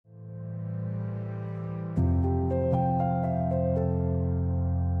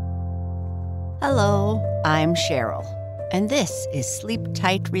Hello, I'm Cheryl, and this is Sleep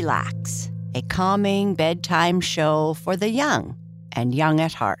Tight, Relax, a calming bedtime show for the young and young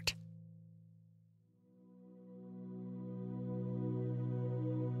at heart.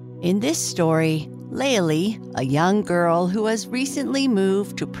 In this story, Laylie, a young girl who has recently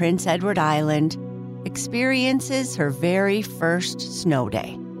moved to Prince Edward Island, experiences her very first snow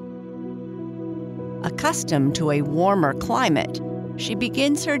day. Accustomed to a warmer climate, she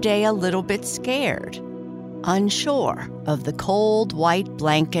begins her day a little bit scared, unsure of the cold white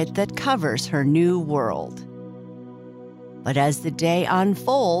blanket that covers her new world. But as the day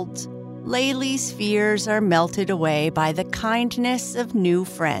unfolds, Laylie's fears are melted away by the kindness of new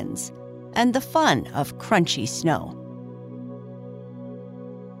friends and the fun of crunchy snow.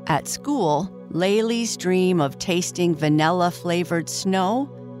 At school, Laylie's dream of tasting vanilla-flavored snow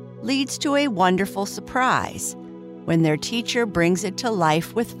leads to a wonderful surprise when their teacher brings it to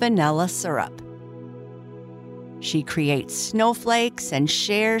life with vanilla syrup. She creates snowflakes and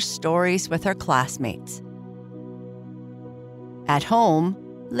shares stories with her classmates. At home,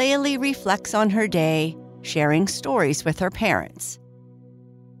 Laylie reflects on her day, sharing stories with her parents.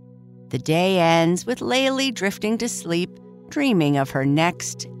 The day ends with Laylie drifting to sleep, dreaming of her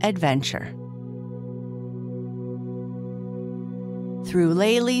next adventure. Through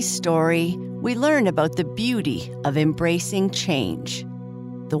Laylie's story, we learn about the beauty of embracing change,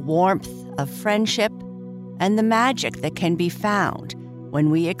 the warmth of friendship, and the magic that can be found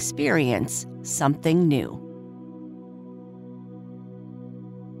when we experience something new.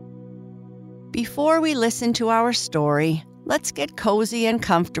 Before we listen to our story, let's get cozy and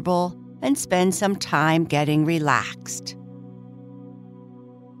comfortable and spend some time getting relaxed.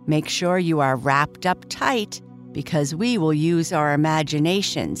 Make sure you are wrapped up tight because we will use our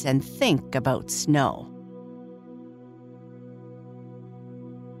imaginations and think about snow.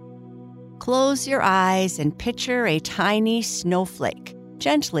 Close your eyes and picture a tiny snowflake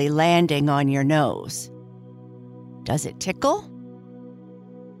gently landing on your nose. Does it tickle?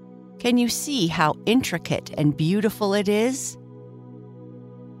 Can you see how intricate and beautiful it is?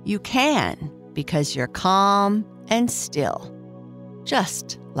 You can, because you're calm and still,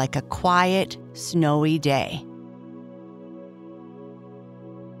 just like a quiet, snowy day.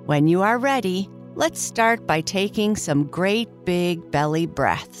 When you are ready, let's start by taking some great big belly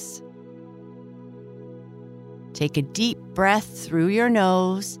breaths. Take a deep breath through your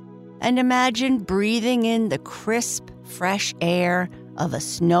nose and imagine breathing in the crisp, fresh air of a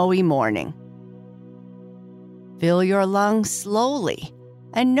snowy morning. Fill your lungs slowly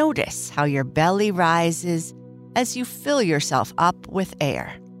and notice how your belly rises as you fill yourself up with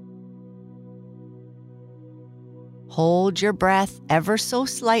air. Hold your breath ever so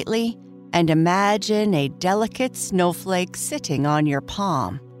slightly and imagine a delicate snowflake sitting on your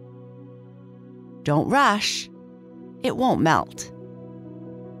palm. Don't rush. It won't melt.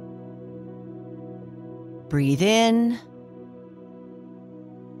 Breathe in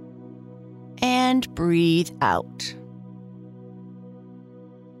and breathe out.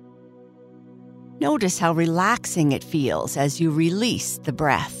 Notice how relaxing it feels as you release the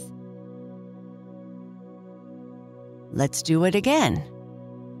breath. Let's do it again.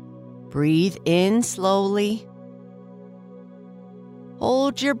 Breathe in slowly.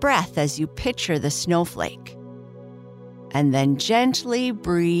 Hold your breath as you picture the snowflake. And then gently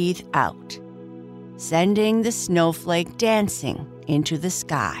breathe out, sending the snowflake dancing into the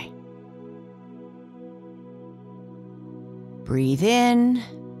sky. Breathe in,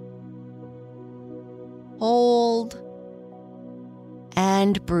 hold,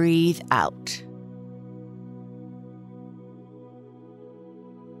 and breathe out.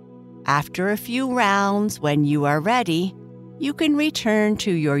 After a few rounds, when you are ready, you can return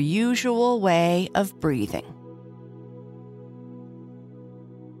to your usual way of breathing.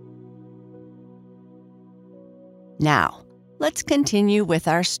 Now, let's continue with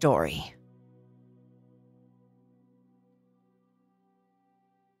our story.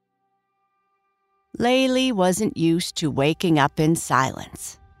 Laylie wasn't used to waking up in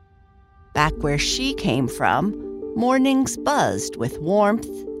silence. Back where she came from, mornings buzzed with warmth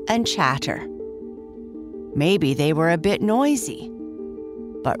and chatter. Maybe they were a bit noisy,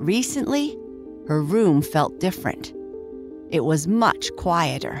 but recently, her room felt different. It was much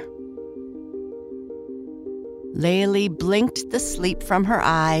quieter. Laylie blinked the sleep from her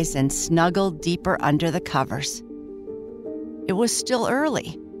eyes and snuggled deeper under the covers. It was still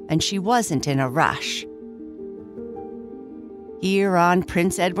early, and she wasn't in a rush. Here on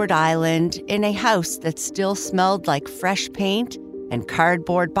Prince Edward Island, in a house that still smelled like fresh paint and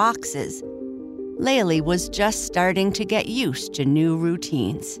cardboard boxes, Laylie was just starting to get used to new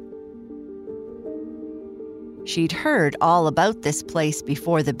routines. She'd heard all about this place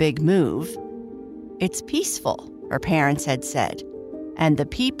before the big move. It's peaceful, her parents had said, and the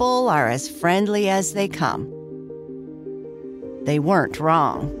people are as friendly as they come. They weren't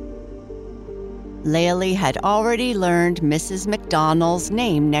wrong. Laylie had already learned Mrs. McDonald's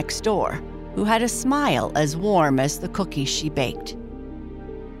name next door, who had a smile as warm as the cookies she baked.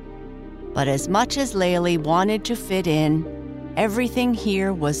 But as much as Laylie wanted to fit in, everything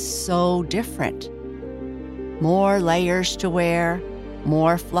here was so different. More layers to wear,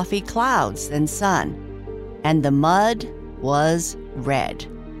 more fluffy clouds than sun, and the mud was red.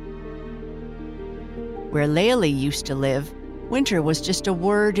 Where Laylie used to live, winter was just a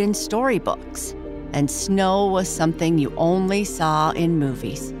word in storybooks, and snow was something you only saw in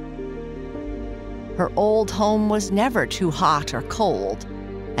movies. Her old home was never too hot or cold,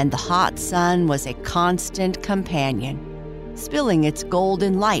 and the hot sun was a constant companion, spilling its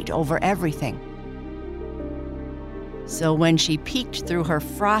golden light over everything. So when she peeked through her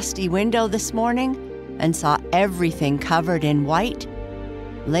frosty window this morning and saw everything covered in white,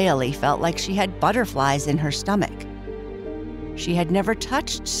 Laylie felt like she had butterflies in her stomach. She had never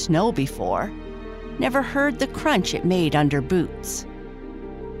touched snow before, never heard the crunch it made under boots.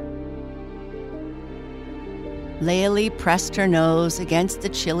 Laylie pressed her nose against the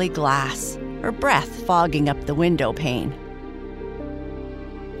chilly glass, her breath fogging up the window pane.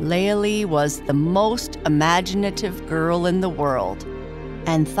 Laylie was the most imaginative girl in the world,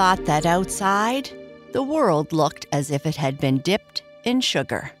 and thought that outside, the world looked as if it had been dipped in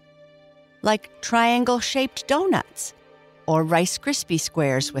sugar, like triangle-shaped donuts or Rice Krispie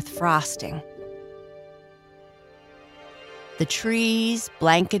squares with frosting. The trees,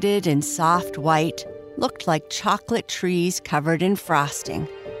 blanketed in soft white, looked like chocolate trees covered in frosting,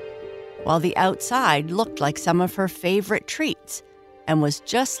 while the outside looked like some of her favorite treats and was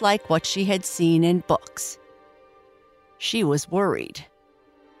just like what she had seen in books. She was worried.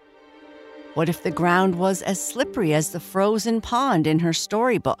 What if the ground was as slippery as the frozen pond in her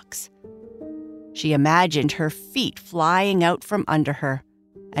storybooks? She imagined her feet flying out from under her,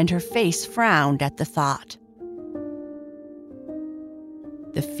 and her face frowned at the thought.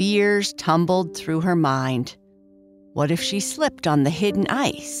 The fears tumbled through her mind. What if she slipped on the hidden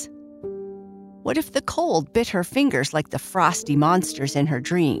ice? What if the cold bit her fingers like the frosty monsters in her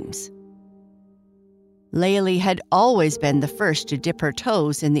dreams? Laylie had always been the first to dip her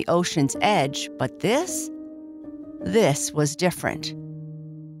toes in the ocean's edge, but this was different.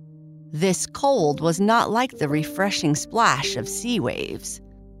 This cold was not like the refreshing splash of sea waves.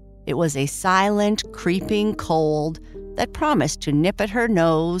 It was a silent, creeping cold that promised to nip at her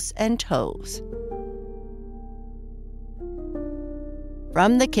nose and toes.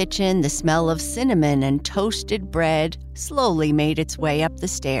 From the kitchen, the smell of cinnamon and toasted bread slowly made its way up the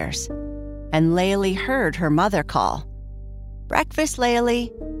stairs, and Laylie heard her mother call, "Breakfast, Laylie.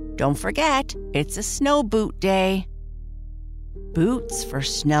 Don't forget, it's a snow boot day." Boots for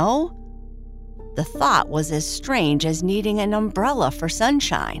snow? The thought was as strange as needing an umbrella for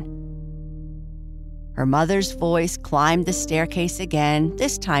sunshine. Her mother's voice climbed the staircase again,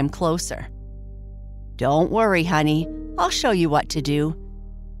 this time closer. "Don't worry, honey. I'll show you what to do.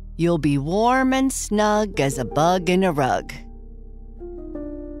 You'll be warm and snug as a bug in a rug."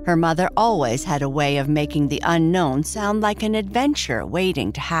 Her mother always had a way of making the unknown sound like an adventure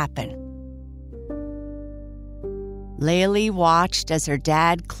waiting to happen. Laylie watched as her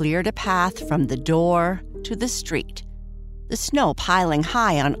dad cleared a path from the door to the street, the snow piling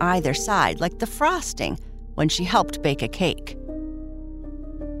high on either side like the frosting when she helped bake a cake.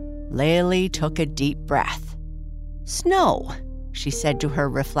 Laylie took a deep breath. "Snow," she said to her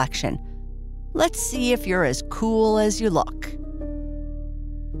reflection. "Let's see if you're as cool as you look."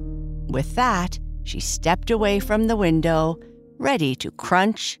 With that, she stepped away from the window, ready to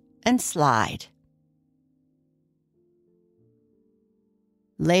crunch and slide.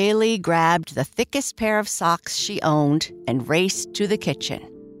 Laylie grabbed the thickest pair of socks she owned and raced to the kitchen,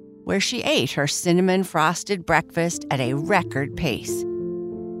 where she ate her cinnamon-frosted breakfast at a record pace.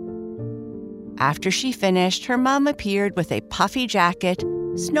 After she finished, her mom appeared with a puffy jacket,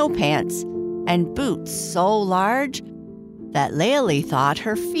 snow pants, and boots so large that Laylie thought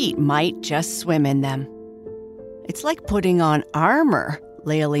her feet might just swim in them. "It's like putting on armor,"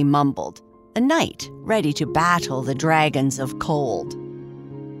 Laylie mumbled, a knight ready to battle the dragons of cold.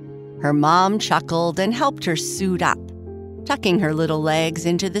 Her mom chuckled and helped her suit up, tucking her little legs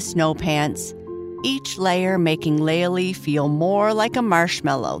into the snow pants, each layer making Laylie feel more like a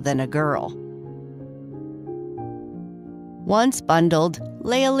marshmallow than a girl. Once bundled,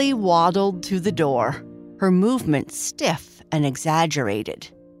 Laylie waddled to the door, her movements stiff and exaggerated.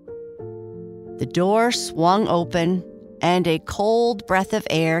 The door swung open, and a cold breath of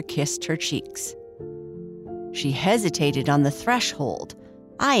air kissed her cheeks. She hesitated on the threshold,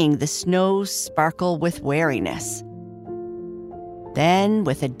 eyeing the snow's sparkle with wariness. Then,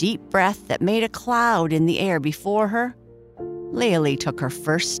 with a deep breath that made a cloud in the air before her, Laylie took her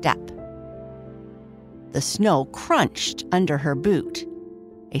first step. The snow crunched under her boot,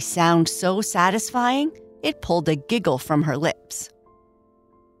 a sound so satisfying it pulled a giggle from her lips.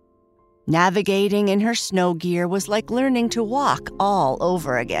 Navigating in her snow gear was like learning to walk all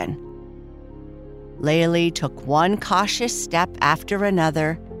over again. Laylie took one cautious step after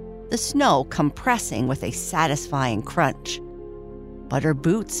another, the snow compressing with a satisfying crunch. But her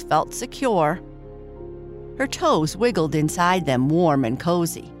boots felt secure. Her toes wiggled inside them, warm and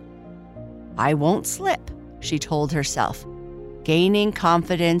cozy. "I won't slip," she told herself, gaining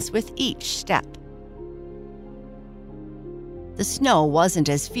confidence with each step. The snow wasn't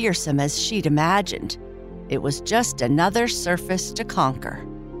as fearsome as she'd imagined. It was just another surface to conquer.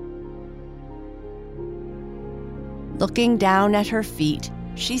 Looking down at her feet,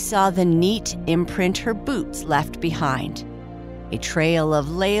 she saw the neat imprint her boots left behind, a trail of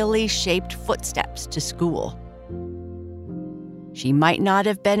Laylie-shaped footsteps to school. She might not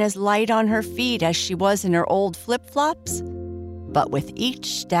have been as light on her feet as she was in her old flip-flops, but with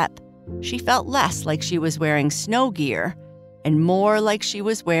each step, she felt less like she was wearing snow gear and more like she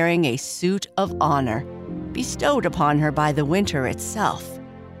was wearing a suit of honor bestowed upon her by the winter itself.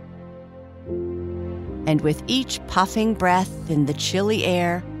 And with each puffing breath in the chilly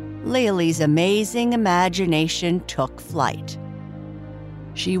air, Laylie's amazing imagination took flight.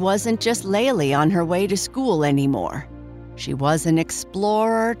 She wasn't just Laylie on her way to school anymore. She was an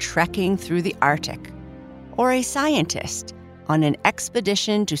explorer trekking through the Arctic, or a scientist on an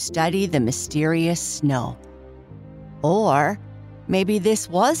expedition to study the mysterious snow. Or maybe this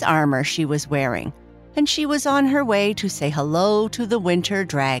was armor she was wearing, and she was on her way to say hello to the winter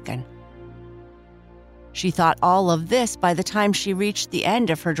dragon. She thought all of this by the time she reached the end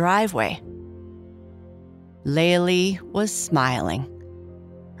of her driveway. Laylie was smiling,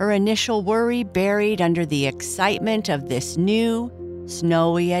 her initial worry buried under the excitement of this new,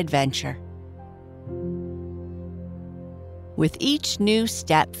 snowy adventure. With each new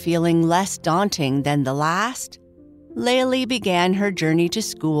step feeling less daunting than the last, Laylie began her journey to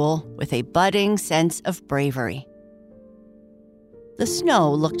school with a budding sense of bravery. The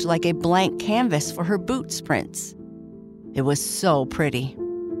snow looked like a blank canvas for her boot prints. It was so pretty.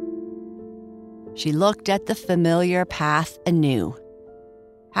 She looked at the familiar path anew.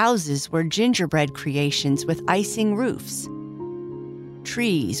 Houses were gingerbread creations with icing roofs.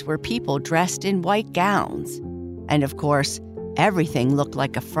 Trees were people dressed in white gowns. And of course, everything looked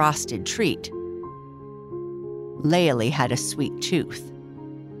like a frosted treat. Laylie had a sweet tooth.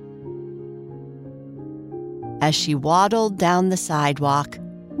 As she waddled down the sidewalk,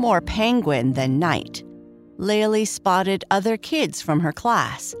 more penguin than night, Laylie spotted other kids from her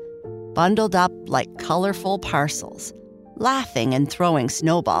class, bundled up like colorful parcels, laughing and throwing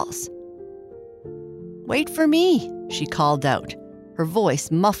snowballs. "Wait for me," she called out, her voice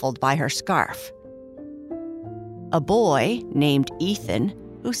muffled by her scarf. A boy named Ethan,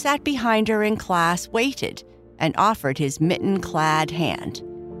 who sat behind her in class, waited and offered his mitten-clad hand.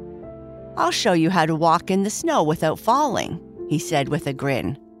 "I'll show you how to walk in the snow without falling," he said with a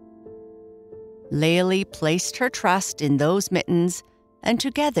grin. Laylie placed her trust in those mittens, and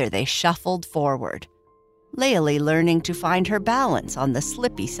together they shuffled forward, Laylie learning to find her balance on the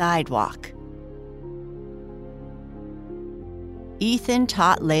slippy sidewalk. Ethan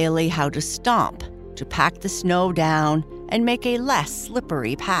taught Laylie how to stomp, to pack the snow down and make a less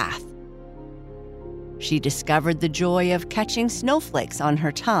slippery path. She discovered the joy of catching snowflakes on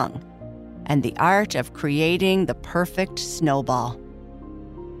her tongue and the art of creating the perfect snowball.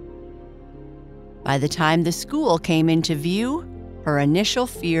 By the time the school came into view, her initial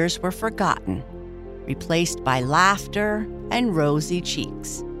fears were forgotten, replaced by laughter and rosy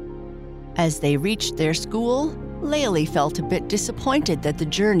cheeks. As they reached their school, Laylie felt a bit disappointed that the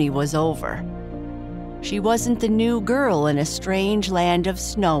journey was over. She wasn't the new girl in a strange land of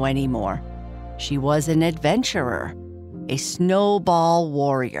snow anymore. She was an adventurer, a snowball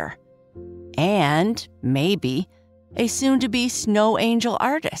warrior, and, maybe, a soon-to-be snow angel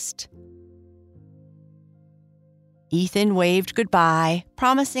artist. Ethan waved goodbye,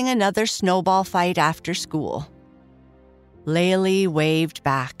 promising another snowball fight after school. Laylie waved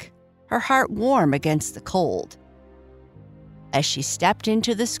back, her heart warm against the cold. As she stepped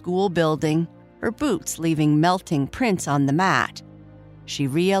into the school building, her boots leaving melting prints on the mat, she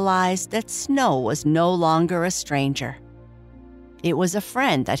realized that snow was no longer a stranger. It was a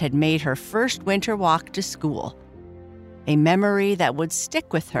friend that had made her first winter walk to school, a memory that would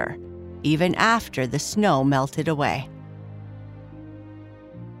stick with her even after the snow melted away.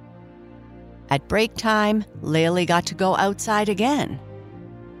 At break time, Laylie got to go outside again.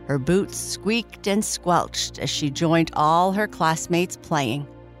 Her boots squeaked and squelched as she joined all her classmates playing,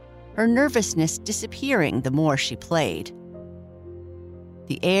 her nervousness disappearing the more she played.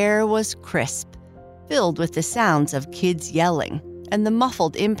 The air was crisp, filled with the sounds of kids yelling and the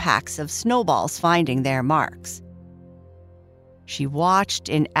muffled impacts of snowballs finding their marks. She watched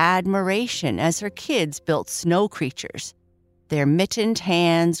in admiration as her kids built snow creatures, their mittened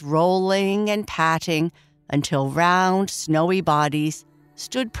hands rolling and patting until round, snowy bodies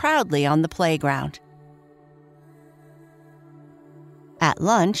stood proudly on the playground. At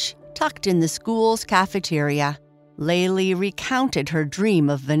lunch, tucked in the school's cafeteria, Laylie recounted her dream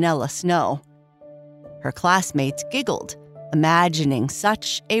of vanilla snow. Her classmates giggled, imagining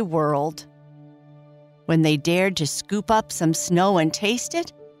such a world. When they dared to scoop up some snow and taste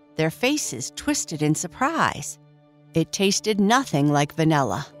it, their faces twisted in surprise. It tasted nothing like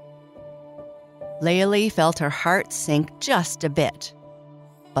vanilla. Laylie felt her heart sink just a bit.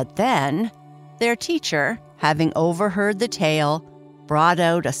 But then, their teacher, having overheard the tale, brought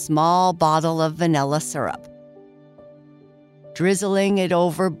out a small bottle of vanilla syrup. Drizzling it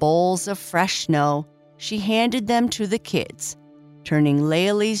over bowls of fresh snow, she handed them to the kids, turning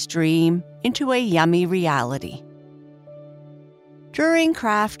Laylie's dream into a yummy reality. During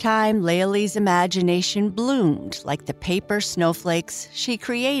craft time, Laylie's imagination bloomed like the paper snowflakes she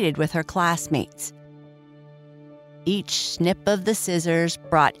created with her classmates. Each snip of the scissors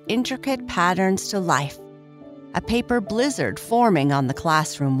brought intricate patterns to life, a paper blizzard forming on the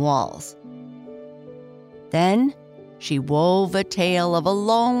classroom walls. Then, she wove a tale of a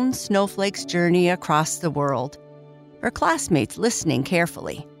lone snowflake's journey across the world, her classmates listening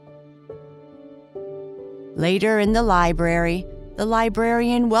carefully. Later in the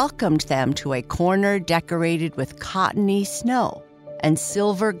librarian welcomed them to a corner decorated with cottony snow and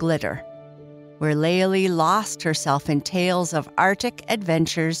silver glitter, where Laylie lost herself in tales of Arctic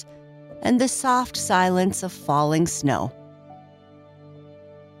adventures and the soft silence of falling snow.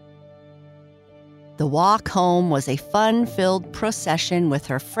 The walk home was a fun-filled procession with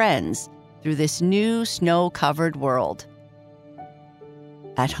her friends through this new snow-covered world.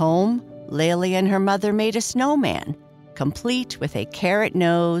 At home, Laylie and her mother made a snowman, complete with a carrot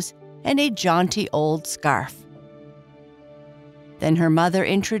nose and a jaunty old scarf. Then her mother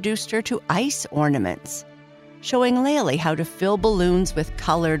introduced her to ice ornaments, showing Laylie how to fill balloons with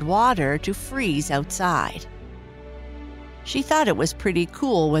colored water to freeze outside. She thought it was pretty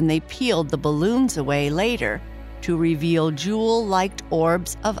cool when they peeled the balloons away later to reveal jewel-like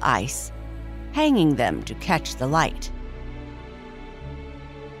orbs of ice, hanging them to catch the light.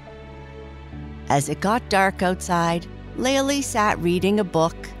 As it got dark outside, Laylie sat reading a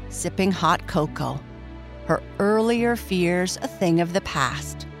book, sipping hot cocoa, her earlier fears a thing of the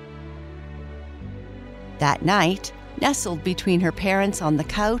past. That night, nestled between her parents on the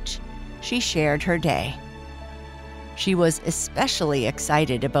couch, she shared her day. She was especially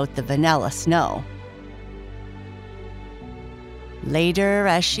excited about the vanilla snow. Later,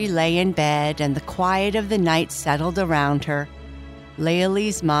 as she lay in bed and the quiet of the night settled around her,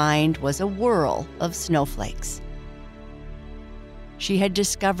 Laylie's mind was a whirl of snowflakes. She had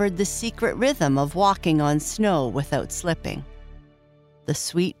discovered the secret rhythm of walking on snow without slipping, the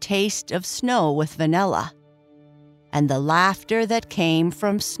sweet taste of snow with vanilla, and the laughter that came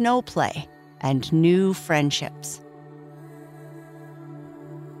from snow play and new friendships.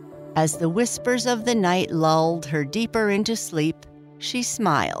 As the whispers of the night lulled her deeper into sleep, she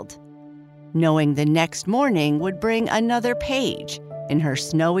smiled, knowing the next morning would bring another page in her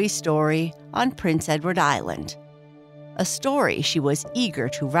snowy story on Prince Edward Island, a story she was eager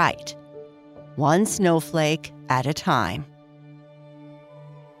to write, one snowflake at a time.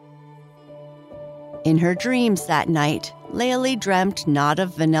 In her dreams that night, Laylie dreamt not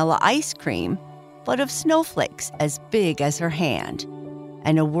of vanilla ice cream, but of snowflakes as big as her hand,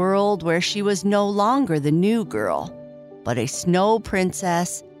 and a world where she was no longer the new girl, but a snow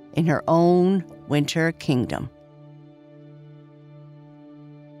princess in her own winter kingdom.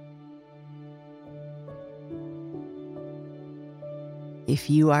 If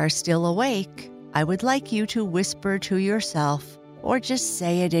you are still awake, I would like you to whisper to yourself or just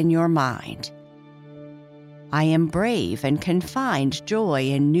say it in your mind. I am brave and can find joy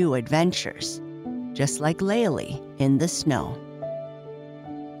in new adventures, just like Laylie in the snow.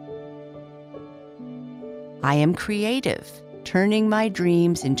 I am creative, turning my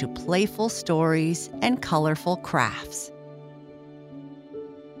dreams into playful stories and colorful crafts.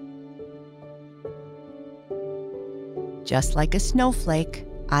 Just like a snowflake,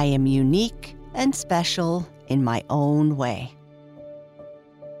 I am unique and special in my own way.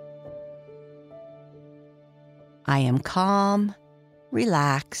 I am calm,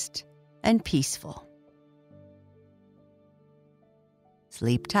 relaxed, and peaceful.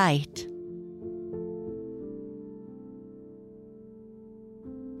 Sleep tight.